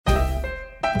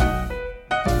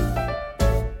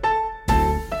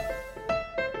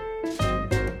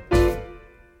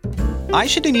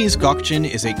Ayşe Deniz Gökçen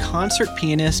is a concert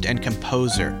pianist and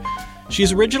composer. She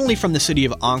is originally from the city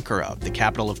of Ankara, the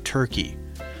capital of Turkey.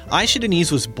 Ayşe Deniz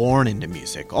was born into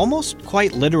music, almost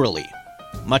quite literally.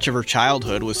 Much of her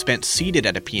childhood was spent seated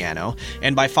at a piano,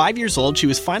 and by 5 years old, she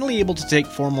was finally able to take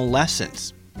formal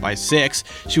lessons. By 6,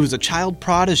 she was a child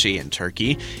prodigy in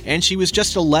Turkey, and she was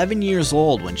just 11 years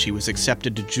old when she was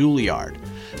accepted to Juilliard.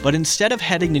 But instead of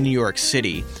heading to New York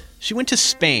City, she went to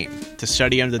Spain to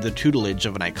study under the tutelage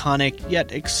of an iconic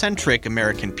yet eccentric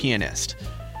American pianist.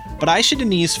 But Ayşe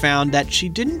Deniz found that she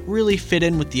didn't really fit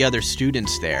in with the other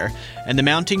students there, and the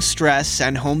mounting stress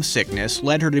and homesickness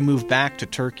led her to move back to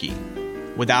Turkey.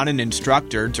 Without an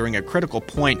instructor during a critical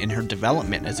point in her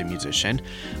development as a musician,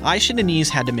 Ayşe Deniz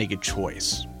had to make a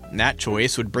choice. And that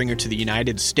choice would bring her to the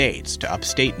United States, to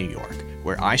upstate New York,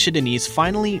 where Ayşe Deniz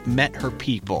finally met her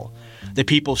people, the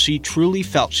people she truly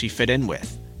felt she fit in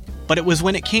with. But it was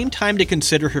when it came time to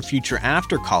consider her future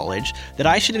after college that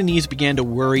Ayşe Deniz began to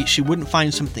worry she wouldn't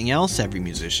find something else every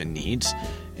musician needs,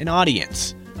 an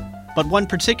audience. But one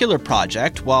particular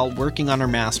project, while working on her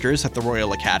master's at the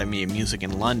Royal Academy of Music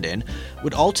in London,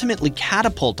 would ultimately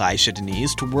catapult Ayşe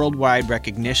Deniz to worldwide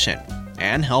recognition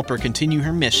and help her continue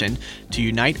her mission to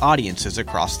unite audiences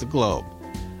across the globe.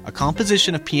 A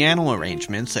composition of piano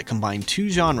arrangements that combine two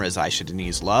genres Ayşe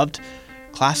Deniz loved,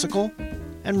 classical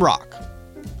and rock.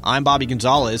 I'm Bobby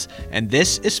Gonzalez, and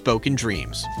this is Spoken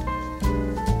Dreams.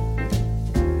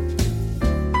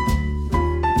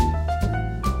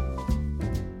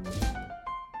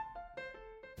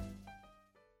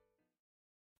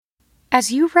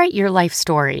 As you write your life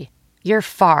story, you're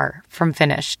far from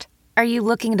finished. Are you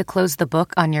looking to close the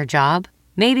book on your job?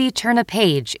 Maybe turn a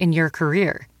page in your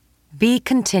career? Be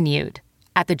continued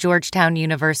at the Georgetown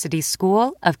University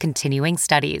School of Continuing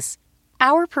Studies.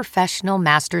 Our professional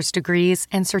master's degrees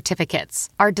and certificates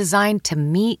are designed to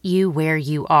meet you where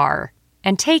you are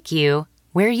and take you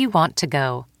where you want to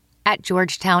go. At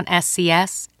Georgetown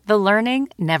SCS, the learning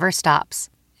never stops,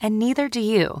 and neither do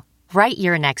you. Write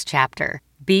your next chapter.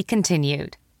 Be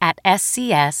continued at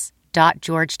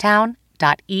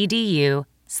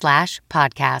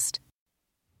scs.georgetown.edu/podcast.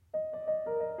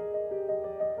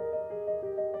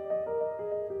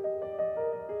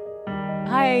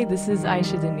 Hi, this is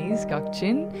Ayşe Deniz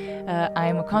Gökçen.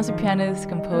 I'm a concert pianist,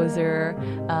 composer,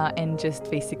 and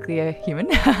just basically a human.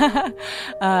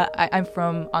 I'm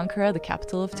from Ankara, the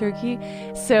capital of Turkey.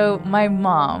 So my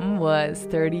mom was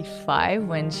 35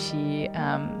 when she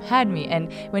had me.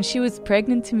 And when she was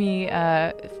pregnant to me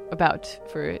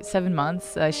for 7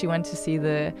 months, she went to see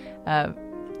the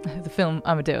film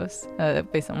Amadeus,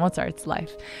 based on Mozart's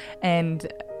life. And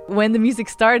when the music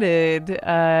started,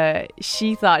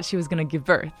 she thought she was going to give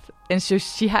birth. And so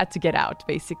she had to get out,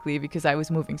 basically, because I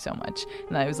was moving so much.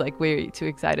 And I was, like, way too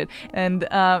excited. And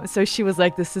so she was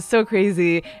like, this is so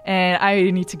crazy, and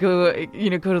I need to go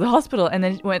to the hospital. And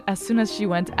then as soon as she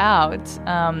went out,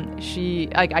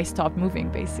 I stopped moving,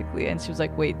 basically. And she was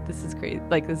like, wait, this is great.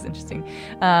 Like, this is interesting.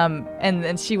 And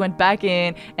then she went back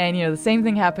in, and, the same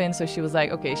thing happened. So she was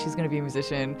like, okay, she's going to be a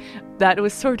musician. That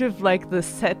was sort of like the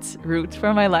set route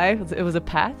for my life. It was a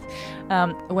path.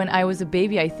 When I was a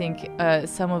baby, I think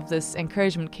some of this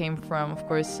encouragement came from, of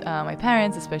course, my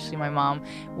parents, especially my mom,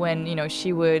 when,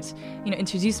 she would,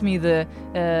 introduce me the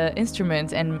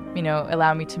instrument and,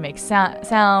 allow me to make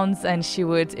sounds, and she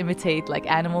would imitate, like,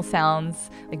 animal sounds,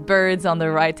 like birds on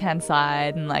the right-hand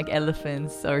side and, like,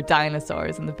 elephants or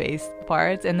dinosaurs on the bass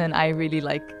part. And then I really,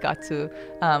 got to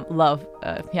love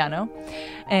piano.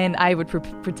 And I would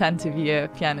pretend to be a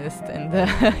pianist and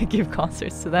give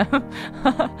concerts to them,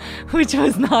 which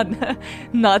was not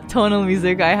tonal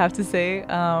music, I have to say.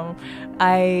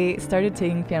 I started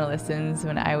taking piano lessons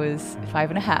when I was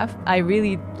 5.5. I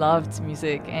really loved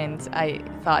music, and I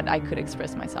thought I could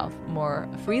express myself more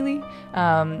freely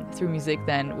through music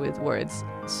than with words.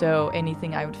 So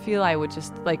anything I would feel, I would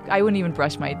just, I wouldn't even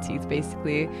brush my teeth,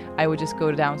 basically. I would just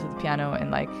go down to the piano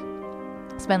and,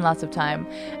 spend lots of time.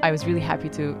 I was really happy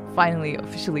to finally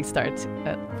officially start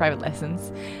private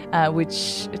lessons,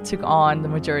 which took on the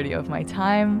majority of my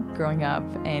time growing up.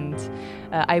 And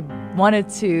I wanted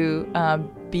to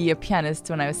be a pianist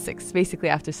when I was 6. Basically,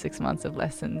 after 6 months of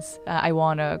lessons, I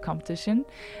won a competition,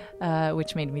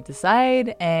 which made me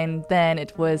decide. And then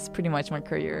it was pretty much my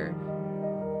career.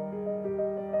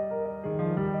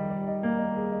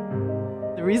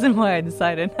 The reason why I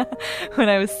decided when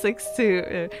I was 6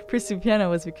 to pursue piano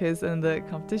was because in the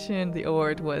competition, the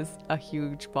award was a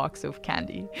huge box of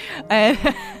candy. And,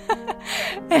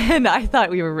 and I thought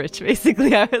we were rich,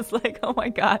 basically. I was like, oh my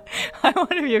God, I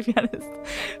want to be a pianist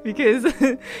because,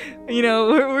 you know,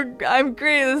 I'm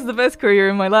great. This is the best career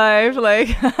in my life.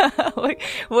 Like,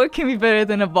 what can be better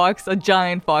than a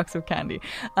giant box of candy?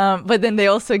 But then they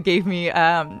also gave me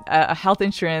a health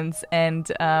insurance and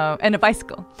a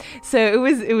bicycle. So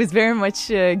it was very much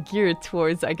geared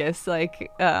towards, I guess,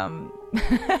 like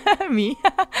me.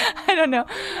 I don't know.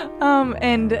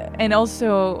 And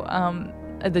also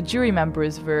the jury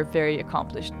members were very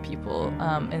accomplished people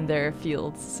in their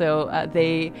fields. So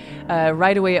they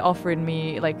right away offered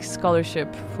me like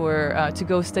scholarship for to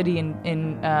go study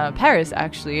in Paris,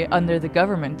 actually, under the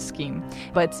government scheme.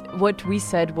 But what we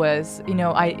said was, you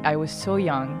know, I was so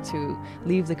young to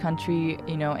leave the country,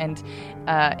 you know, and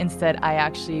instead I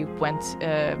actually went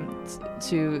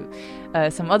to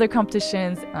some other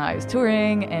competitions. I was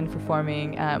touring and performing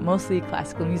mostly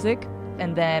classical music.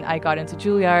 And then I got into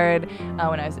Juilliard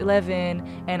when I was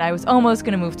 11, and I was almost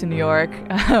going to move to New York,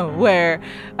 where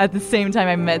at the same time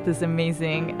I met this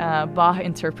amazing Bach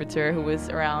interpreter who was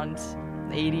around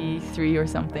 83 or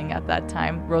something at that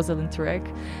time, Rosalind Turek.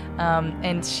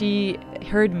 And she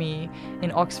heard me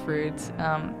in Oxford,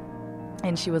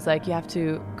 and she was like, you have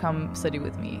to come study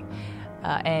with me.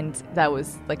 And that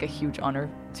was like a huge honor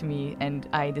to me, and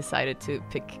I decided to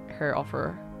pick her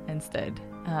offer instead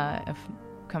of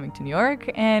coming to New York,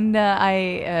 and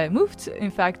I moved,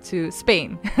 in fact, to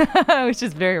Spain, which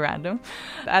is very random.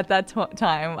 At that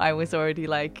time, I was already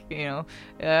like, you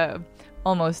know,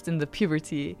 almost in the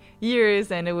puberty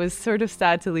years, and it was sort of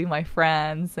sad to leave my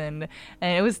friends, and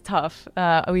it was tough.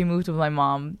 We moved with my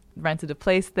mom, rented a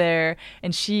place there,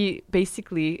 and she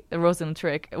basically, Rosalind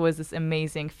Turek, was this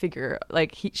amazing figure.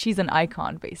 Like she's an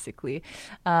icon, basically,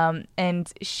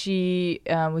 and she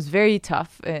was very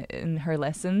tough in her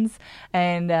lessons,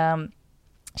 and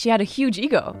she had a huge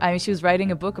ego. I mean, she was writing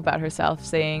a book about herself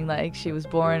saying like she was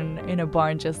born in a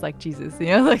barn just like Jesus, you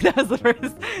know, like that was the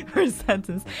first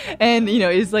sentence. And, you know,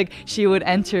 it's like she would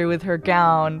enter with her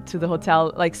gown to the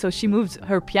hotel. Like, so she moved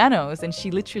her pianos and she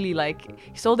literally like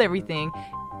sold everything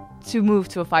to move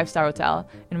to a 5-star hotel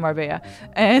in Marbella.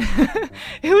 And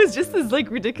it was just this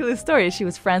like ridiculous story. She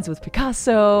was friends with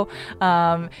Picasso.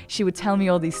 She would tell me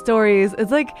all these stories.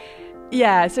 It's like,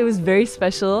 yeah, so it was very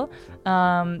special.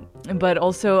 But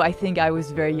also I think I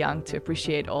was very young to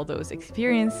appreciate all those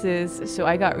experiences. So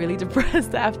I got really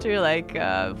depressed after like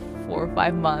 4 or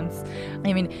 5 months.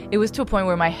 I mean, it was to a point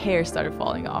where my hair started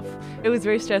falling off. It was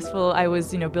very stressful. I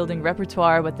was, you know, building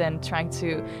repertoire, but then trying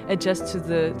to adjust to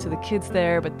the kids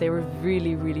there. But they were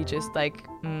really, really just like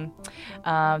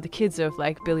the kids of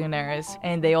like billionaires,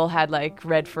 and they all had like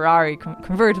red Ferrari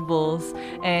convertibles.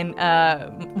 And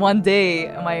one day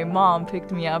my mom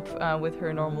picked me up with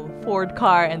her normal Ford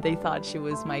car, and they thought she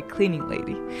was my cleaning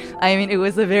lady. I mean, it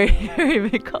was a very, very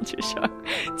big culture shock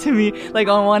to me. Like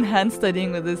on one hand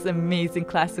studying with this amazing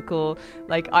classical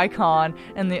like icon,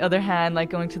 and the other hand like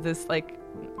going to this like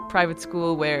private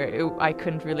school where I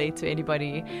couldn't relate to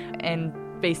anybody. And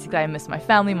basically I missed my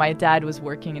family. My dad was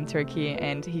working in Turkey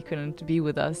and he couldn't be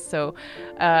with us, so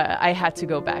I had to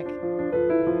go back.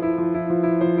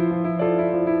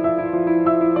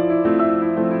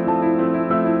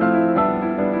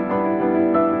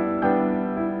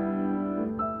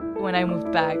 When I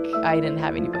moved back, I didn't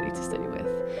have anybody to study with.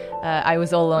 I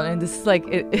was all alone, and this is like,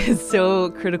 it is so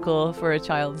critical for a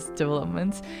child's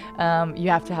development. You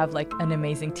have to have like an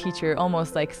amazing teacher,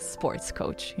 almost like sports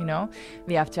coach, you know?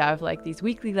 You have to have like these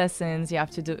weekly lessons. You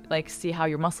have to do like see how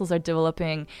your muscles are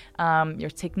developing, your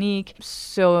technique.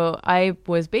 So I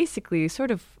was basically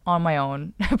sort of on my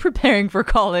own, preparing for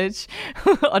college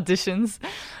auditions.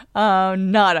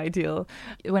 Not ideal.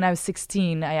 When I was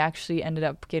 16, I actually ended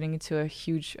up getting into a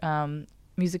huge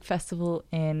music festival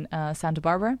in Santa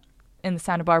Barbara. In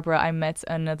Santa Barbara, I met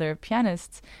another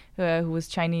pianist who was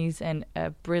Chinese and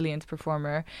a brilliant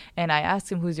performer. And I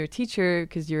asked him, who's your teacher?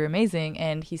 Because you're amazing.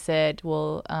 And he said,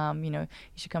 well, you know,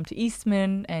 you should come to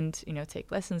Eastman and, you know,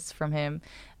 take lessons from him.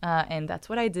 And that's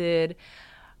what I did.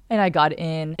 And I got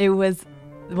in. It was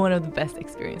one of the best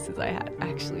experiences I had,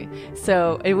 actually.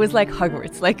 So it was like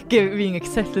Hogwarts, like being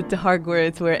accepted to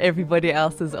Hogwarts, where everybody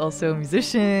else is also a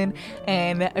musician.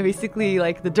 And basically,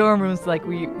 like the dorm rooms, like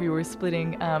we were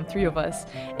splitting 3 of us,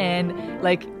 and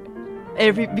like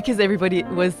because everybody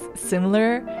was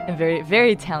similar and very,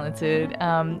 very talented.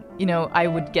 I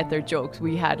would get their jokes.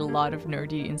 We had a lot of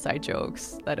nerdy inside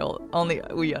jokes that only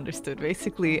we understood,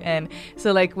 basically. And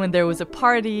so, like, when there was a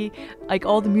party, like,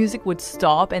 all the music would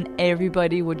stop and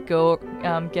everybody would go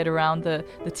get around the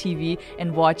TV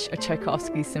and watch a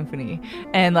Tchaikovsky symphony.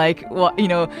 And, like,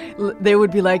 they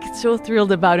would be, like, so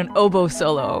thrilled about an oboe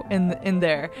solo in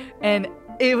there. And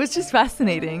it was just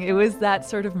fascinating. It was that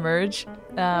sort of merge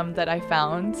that I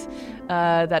found,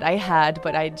 that I had,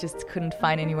 but I just couldn't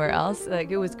find anywhere else.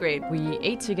 Like, it was great. We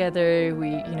ate together.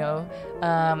 We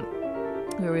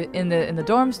were in the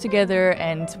dorms together,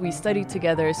 and we studied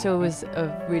together. So it was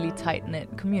a really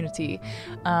tight-knit community.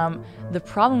 The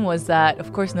problem was that,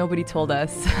 of course, nobody told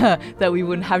us that we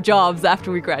wouldn't have jobs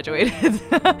after we graduated.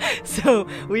 So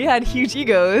we had huge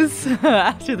egos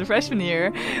after the freshman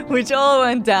year, which all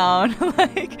went down.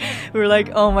 Like, we were like,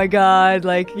 oh my God,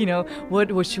 like,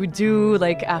 what should we do,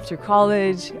 like, after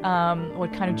college?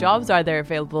 What kind of jobs are there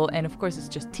available? And of course, it's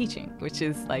just teaching, which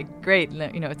is, like, great.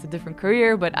 It's a different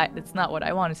career, but it's not what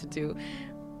I wanted to do.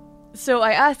 So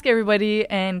I asked everybody,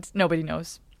 and nobody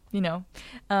knows.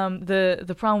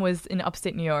 The problem was in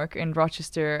upstate New York, in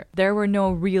Rochester, there were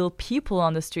no real people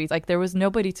on the streets. Like, there was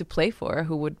nobody to play for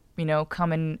who would,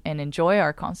 come and enjoy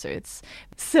our concerts.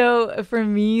 So for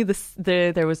me,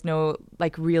 there was no,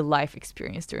 like, real life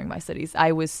experience during my studies.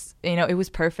 I was, it was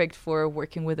perfect for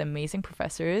working with amazing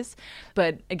professors.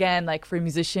 But again, like, for a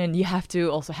musician, you have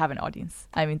to also have an audience.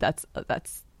 I mean, that's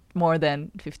more than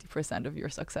 50% of your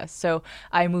success. So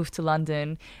I moved to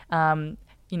London,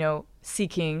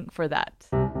 seeking for that.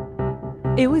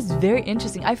 It was very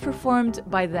interesting. I've performed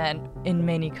by then in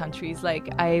many countries. Like,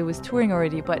 I was touring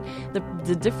already, but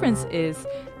the difference is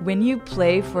when you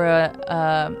play for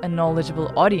a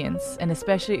knowledgeable audience, and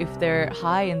especially if they're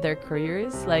high in their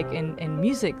careers, like in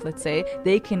music, let's say,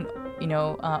 they can,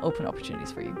 open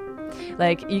opportunities for you.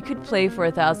 Like, you could play for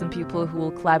 1,000 people who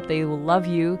will clap, they will love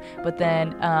you, but then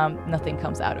nothing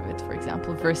comes out of it, for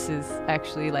example, versus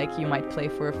actually, like, you might play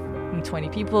for 20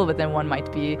 people, but then one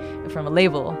might be from a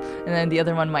label, and then the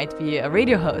other one might be a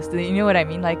radio host. You know what I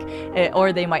mean? Like,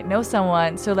 or they might know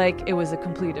someone. So, like, it was a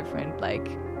completely different, like,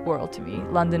 world to me.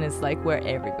 London is, like, where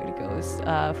everybody goes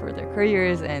for their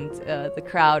careers, and the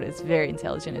crowd is very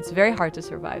intelligent. It's very hard to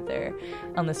survive there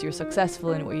unless you're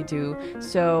successful in what you do.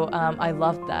 So I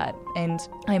loved that, and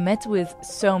I met with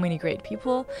so many great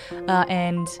people,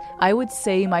 and I would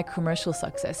say my commercial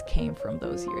success came from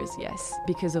those years, yes,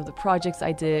 because of the projects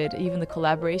I did, even the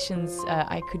collaborations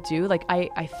I could do. Like,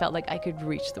 I felt like I could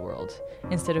reach the world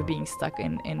instead of being stuck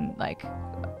in like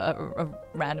a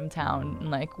random town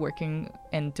and, like, working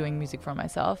and doing music for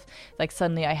myself. Like,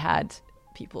 suddenly I had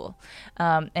people.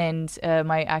 And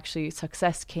my actually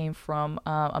success came from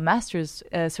a master's,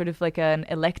 sort of like an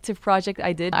elective project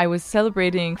I did. I was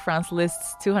celebrating Franz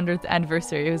Liszt's 200th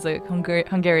anniversary. He was a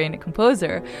Hungarian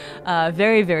composer,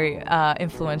 very, very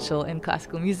influential in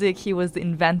classical music. He was the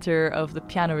inventor of the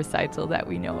piano recital that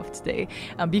we know of today.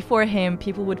 Before him,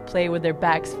 people would play with their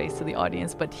backs faced to the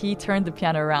audience, but he turned the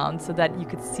piano around so that you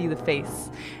could see the face,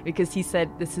 because he said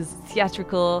this is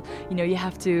theatrical, you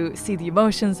have to see the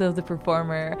emotions of the performer.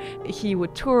 He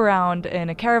would tour around in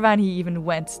a caravan. He even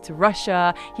went to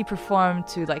Russia. He performed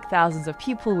to like thousands of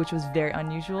people, which was very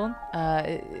unusual.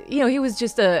 He was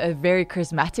just a very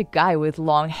charismatic guy with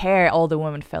long hair. All the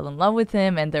women fell in love with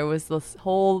him, and there was this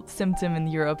whole symptom in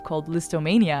Europe called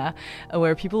listomania,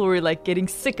 where people were like getting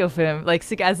sick of him, like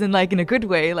sick as in like in a good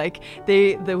way. Like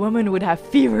the women would have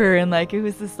fever, and like it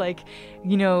was this like,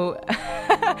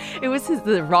 it was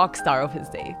the rock star of his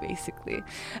day, basically.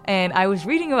 And I was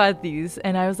reading about these,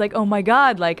 and I was like, oh my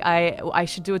God, like I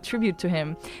should do a tribute to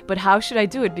him. But how should I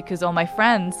do it? Because all my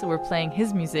friends were playing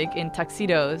his music in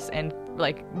tuxedos and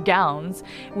like gowns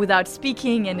without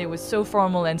speaking, and it was so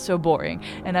formal and so boring.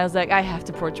 And I was like, I have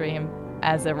to portray him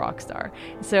as a rock star.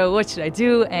 So what should I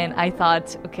do? And I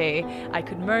thought, okay, I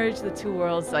could merge the two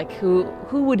worlds. Like who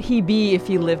would he be if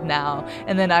he lived now?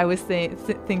 And then I was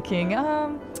thinking,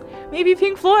 maybe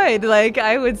Pink Floyd. Like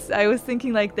I was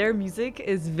thinking like their music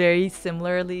is very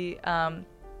similarly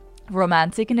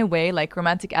romantic in a way, like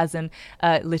romantic as in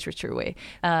literature way.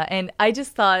 And I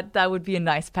just thought that would be a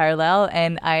nice parallel,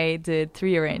 and I did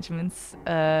 3 arrangements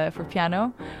for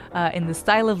piano in the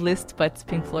style of Liszt, but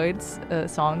Pink Floyd's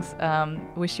songs,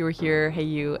 Wish You Were Here, Hey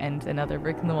You, and Another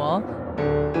Brick in the Wall.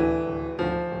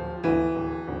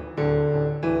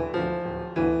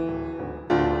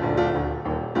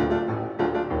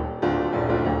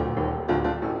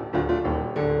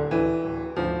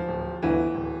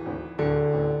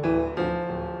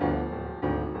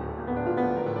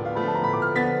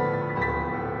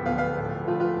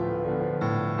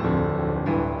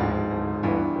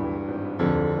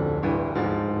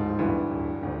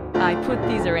 put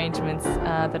these arrangements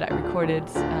that I recorded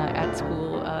at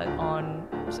school on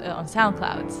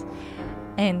SoundCloud,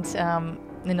 and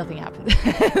nothing happened.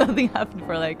 Nothing happened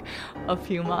for like a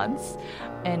few months,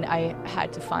 and I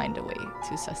had to find a way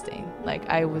to sustain. Like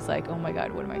I was like, oh my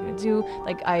god, what am I gonna do?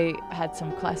 Like I had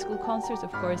some classical concerts,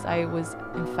 of course. I was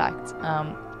in fact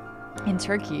in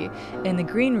Turkey in the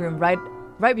green room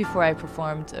right before I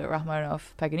performed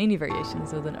Rachmaninoff Paganini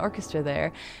variations with an orchestra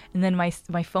there, and then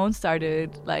my phone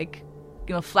started like,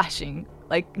 you know, flashing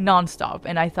like nonstop,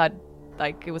 and I thought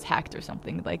like it was hacked or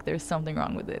something, like there's something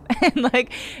wrong with it. And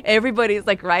like everybody's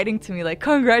like writing to me like,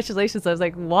 congratulations. I was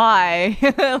like, why?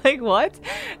 Like what?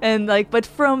 And like, but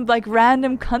from like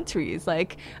random countries,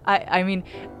 like I mean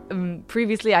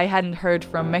previously I hadn't heard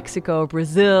from Mexico or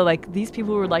Brazil. Like these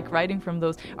people were like writing from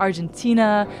those,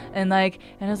 Argentina, and I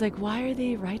was like, why are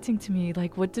they writing to me?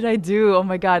 Like what did I do? Oh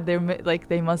my god, they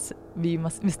must be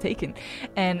mistaken.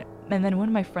 And then one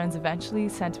of my friends eventually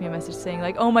sent me a message saying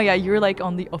like, oh my god, you're like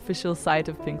on the official site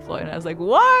of Pink Floyd. And I was like,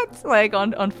 what? Like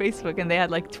on Facebook, and they had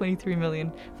like 23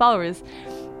 million followers.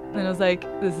 And I was like,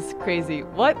 this is crazy.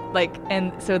 What? Like,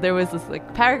 and so there was this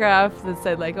like paragraph that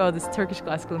said like, oh, this Turkish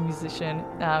classical musician,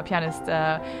 pianist,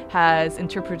 has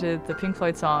interpreted the Pink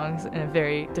Floyd songs in a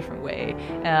very different way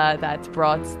that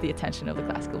brought the attention of the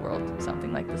classical world,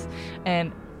 something like this.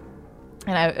 And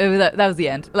that was the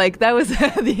end. Like that was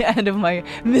the end of my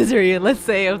misery, let's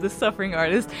say, of the suffering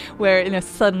artist, where, you know,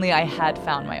 suddenly I had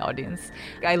found my audience.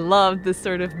 I loved this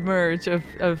sort of merge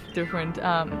of different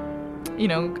you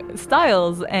know,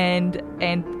 styles and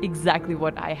exactly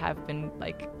what I have been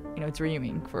like, you know,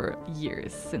 dreaming for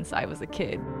years since I was a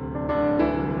kid.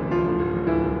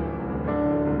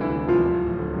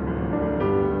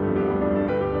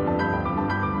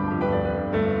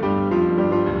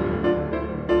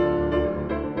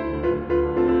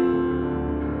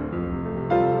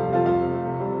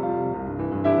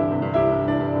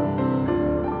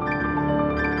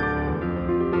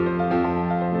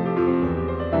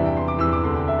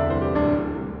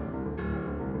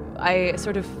 I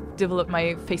sort of developed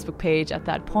my Facebook page at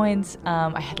that point.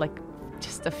 I had like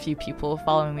just a few people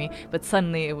following me, but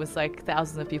suddenly it was like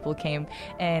thousands of people came,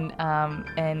 and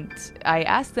I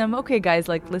asked them, okay guys,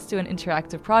 like let's do an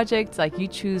interactive project, like you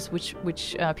choose which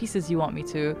pieces you want me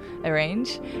to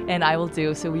arrange and I will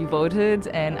do. So we voted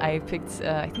and I picked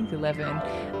I think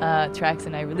 11 tracks,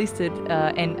 and I released it,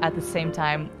 and at the same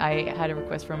time I had a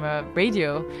request from a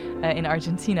radio in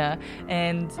Argentina,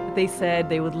 and they said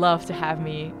they would love to have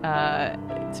me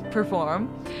to perform.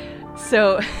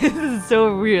 So this is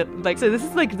so weird. Like, so this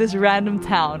is like this random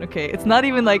town, okay? It's not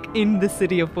even like in the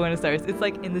city of Buenos Aires. It's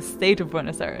like in the state of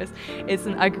Buenos Aires. It's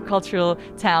an agricultural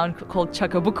town called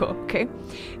Chacabuco, okay?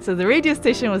 So the radio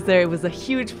station was there. It was a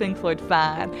huge Pink Floyd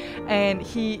fan. And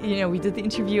he, you know, we did the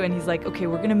interview and he's like, okay,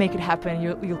 we're going to make it happen.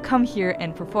 You'll come here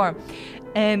and perform.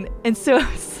 And so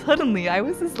suddenly I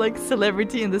was this like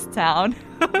celebrity in this town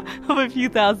of a few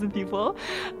thousand people.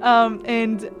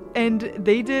 And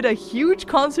they did a huge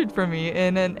concert for me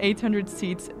in an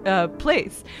 800-seat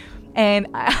place. And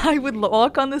I would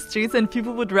walk on the streets and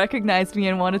people would recognize me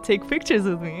and want to take pictures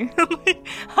with me. Like,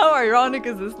 how ironic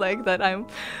is this, like, that I'm,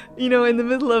 you know, in the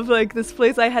middle of like this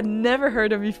place I had never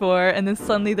heard of before, and then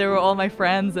suddenly there were all my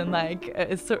friends, and like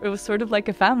it was sort of like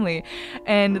a family.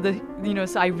 And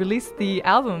so I released the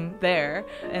album there,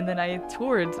 and then I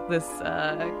toured this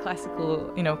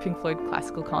classical, you know, Pink Floyd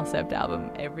classical concept album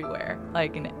everywhere,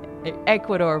 like in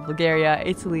Ecuador, Bulgaria,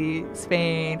 Italy,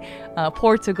 Spain,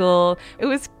 Portugal. It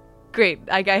was great.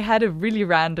 I had a really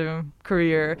random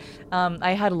career.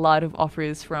 I had a lot of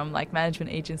offers from like management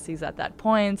agencies at that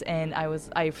point, and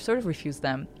I sort of refused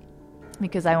them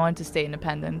because I wanted to stay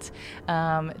independent,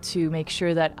 to make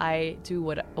sure that I do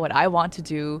what I want to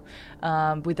do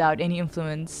without any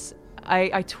influence.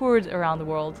 I toured around the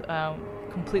world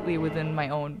completely within my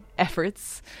own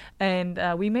efforts, and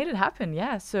we made it happen.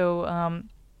 Yeah. So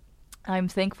I'm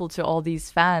thankful to all these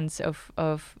fans of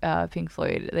Pink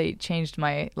Floyd. They changed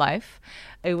my life.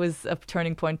 It was a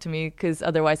turning point to me, because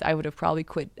otherwise I would have probably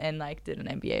quit and like did an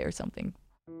MBA or something.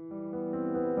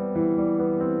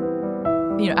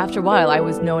 You know, after a while, I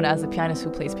was known as the pianist who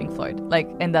plays Pink Floyd. Like,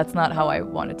 and that's not how I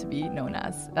wanted to be known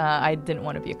as. I didn't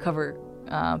want to be a cover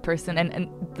person, and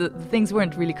the things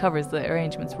weren't really covers. The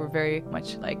arrangements were very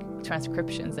much like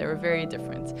transcriptions. They were very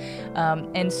different,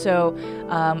 and so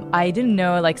I didn't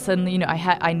know. Like suddenly, you know,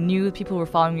 I knew people were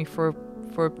following me for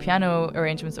piano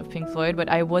arrangements of Pink Floyd, but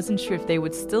I wasn't sure if they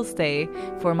would still stay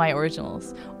for my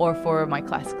originals or for my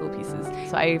classical pieces.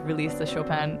 So I released a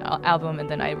Chopin album, and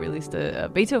then I released a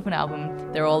Beethoven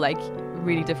album. They're all like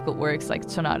really difficult works, like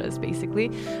sonatas,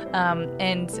 basically.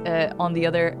 And on the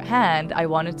other hand, I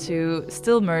wanted to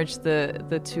still merge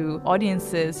the two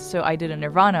audiences, so I did a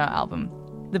Nirvana album.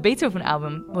 The Beethoven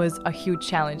album was a huge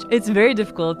challenge. It's very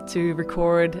difficult to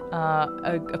record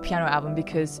a piano album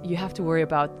because you have to worry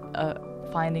about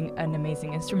finding an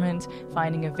amazing instrument,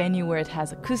 finding a venue where it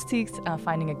has acoustics,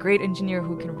 finding a great engineer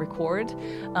who can record.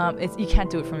 You can't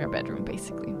do it from your bedroom,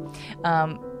 basically.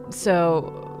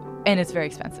 And it's very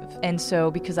expensive. And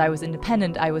so because I was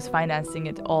independent, I was financing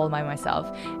it all by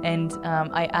myself. And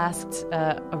I asked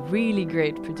a really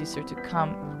great producer to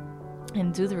come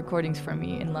and do the recordings for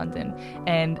me in London.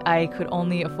 And I could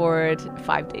only afford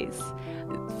 5 days.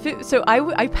 So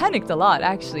I panicked a lot,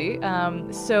 actually.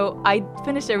 So I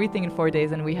finished everything in 4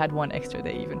 days, and we had 1 extra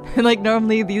day even. Like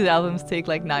normally these albums take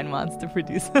like 9 months to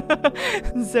produce.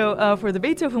 So for the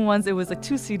Beethoven ones, it was a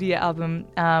 2 CD album.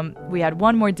 We had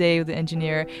 1 more day with the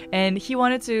engineer, and he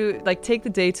wanted to like take the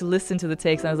day to listen to the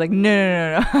takes. And I was like,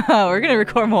 no, we're gonna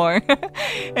record more.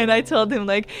 And I told him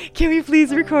like, can we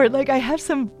please record? Like I have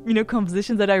some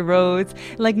compositions that I wrote.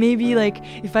 Like maybe like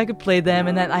if I could play them,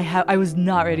 and then I was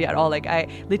not ready at all. Like I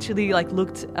literally like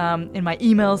looked in my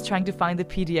emails trying to find the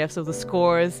PDFs of the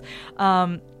scores.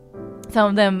 Some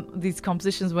of them, these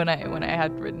compositions when I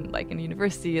had written like in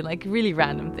university, and like really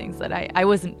random things that I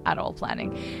wasn't at all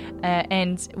planning.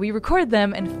 And we recorded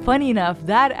them, and funny enough,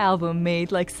 that album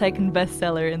made like 2nd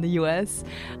bestseller in the US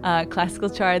classical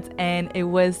charts, and it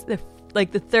was the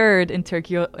 3rd in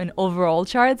Turkey in overall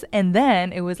charts, and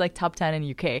then it was like top 10 in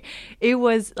UK. It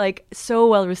was like so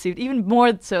well received, even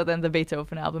more so than the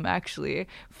Beethoven album, actually,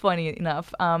 funny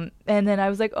enough. And then I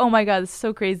was like, oh my god, this is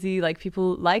so crazy, like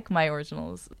people like my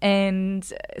originals. And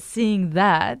seeing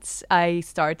that, I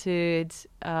started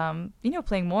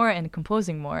playing more and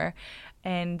composing more.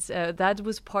 And that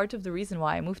was part of the reason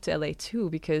why I moved to LA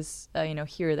too, because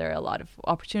here there are a lot of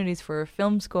opportunities for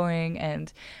film scoring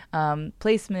and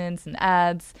placements and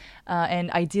ads, and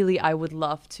ideally I would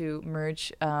love to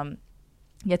merge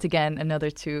yet again another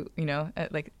two,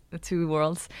 like the two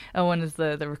worlds. One is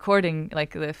the recording,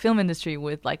 like the film industry,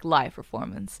 with like live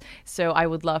performance. So I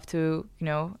would love to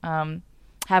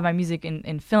have my music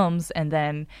in films, and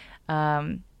then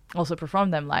also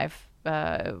perform them live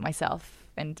myself.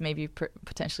 And maybe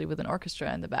potentially with an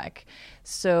orchestra in the back.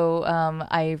 So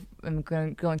I am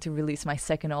going to release my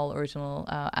 2nd all-original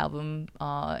album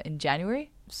in January.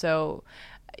 So,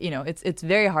 it's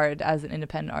very hard as an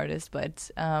independent artist, but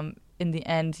in the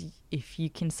end, if you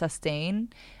can sustain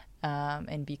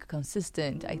and be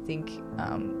consistent, I think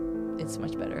it's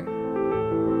much better.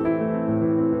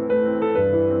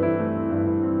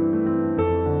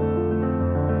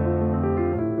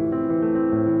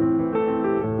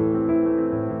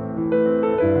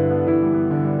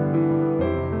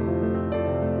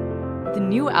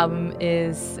 New album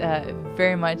is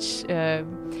very much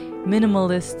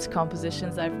minimalist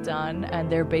compositions I've done,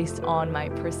 and they're based on my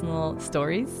personal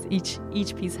stories. Each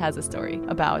piece has a story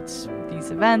about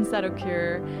these events that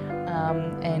occur,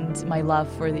 and my love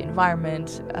for the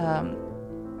environment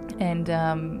and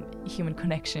human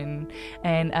connection.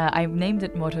 And I named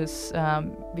it Motus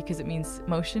because it means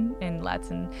motion in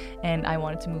Latin, and I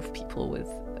wanted to move people with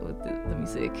the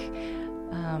music.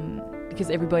 Because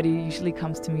everybody usually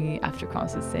comes to me after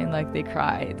concerts saying like they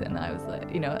cried, and I was like,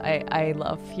 I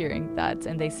love hearing that,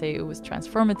 and they say it was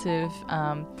transformative,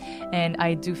 and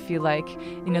I do feel like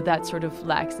that sort of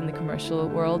lacks in the commercial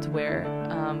world, where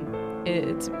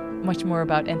it's much more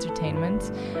about entertainment,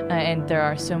 and there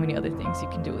are so many other things you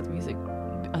can do with music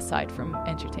aside from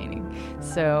entertaining.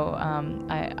 So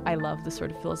I love the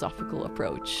sort of philosophical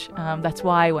approach. That's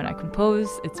why when I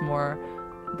compose, it's more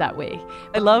that way.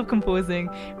 I love composing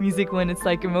music when it's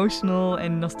like emotional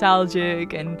and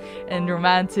nostalgic and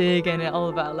romantic, and all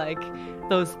about like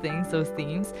those things, those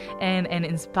themes, and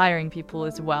inspiring people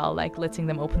as well, like letting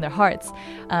them open their hearts.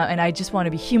 And I just want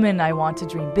to be human. I want to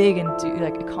dream big and do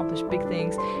like accomplish big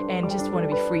things, and just want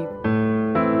to be free.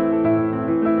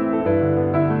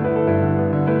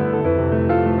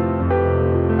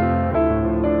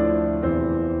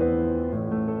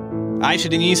 Aisha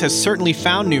Deniz has certainly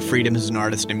found new freedom as an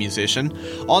artist and musician.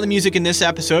 All the music in this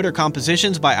episode are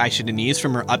compositions by Aisha Deniz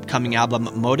from her upcoming album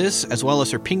Modus, as well as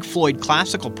her Pink Floyd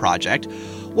classical project.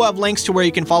 We'll have links to where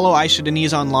you can follow Aisha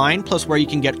Deniz online, plus where you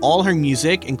can get all her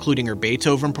music, including her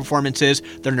Beethoven performances,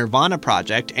 the Nirvana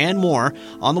project, and more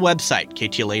on the website,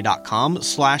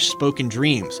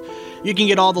 ktla.com/spokendreams. You can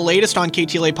get all the latest on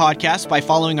KTLA Podcasts by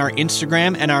following our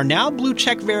Instagram and our now blue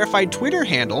check verified Twitter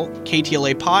handle,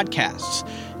 KTLA Podcasts.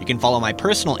 You can follow my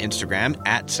personal Instagram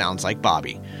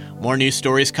 @SoundsLikeBobby. More news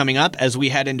stories coming up as we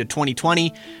head into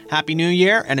 2020. Happy New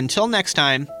Year, and until next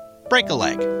time, break a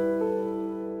leg.